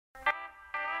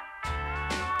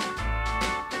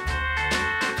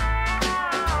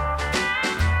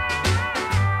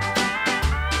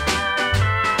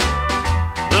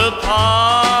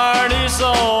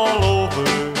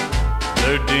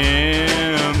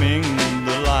dimming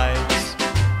the lights.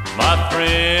 My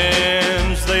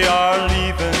friends, they are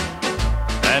leaving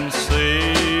and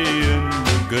saying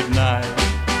goodnight.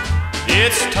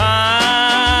 It's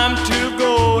time to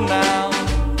go now,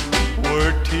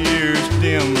 where tears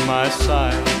dim my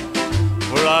sight,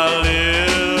 where I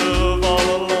live all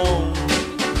alone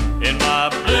in my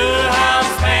blue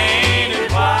house painted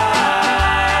white.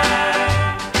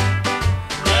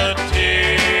 The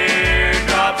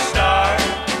teardrops start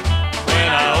when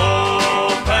I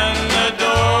open the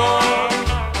door.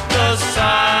 The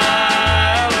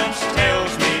silence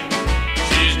tells me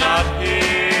she's not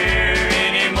here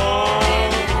anymore.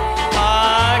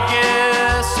 I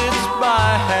guess it's by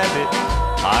habit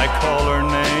I call her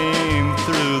name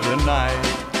through the night,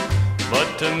 but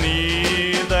to me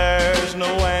there's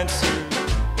no answer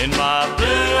in my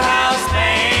blue house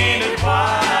painted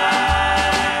white.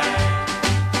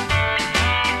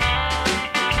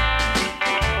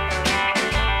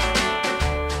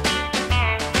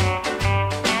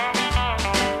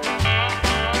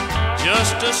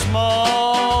 Just a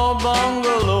small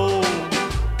bungalow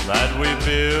that we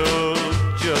built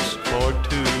just for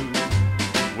two.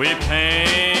 We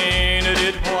painted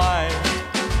it white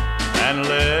and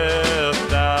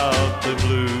left out the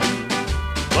blue,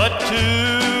 but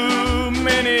too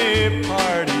many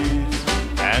parties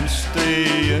and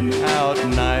staying out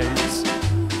nights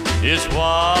is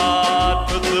what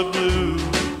put the blue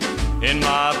in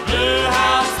my blue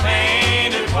house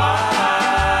painted white.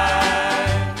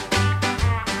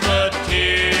 The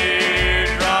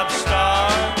teardrops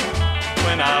start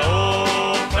when I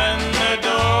open the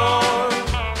door.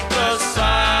 The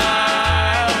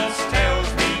silence tells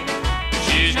me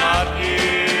she's not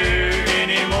here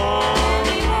anymore.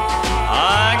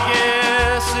 I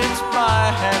guess it's by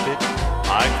habit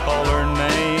I call her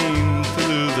name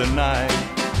through the night,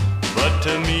 but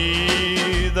to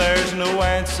me there's no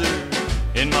answer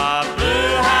in my